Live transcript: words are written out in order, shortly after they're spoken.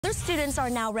Other students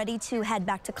are now ready to head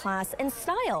back to class in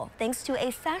style thanks to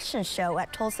a fashion show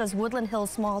at Tulsa's Woodland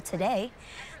Hills Mall today.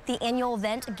 The annual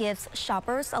event gives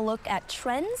shoppers a look at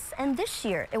trends, and this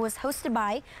year it was hosted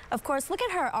by, of course, look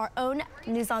at her, our own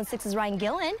News on 6's Ryan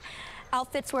Gillen.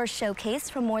 Outfits were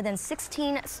showcased from more than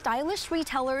 16 stylish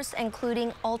retailers,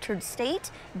 including Altered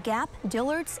State, Gap,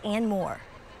 Dillards, and more.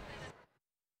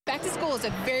 Back to school is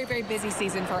a very, very busy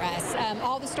season for us.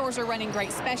 All the stores are running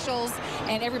great specials,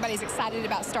 and everybody's excited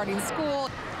about starting school.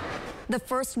 The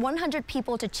first 100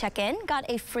 people to check in got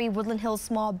a free Woodland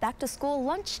Hills Mall back-to-school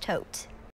lunch tote.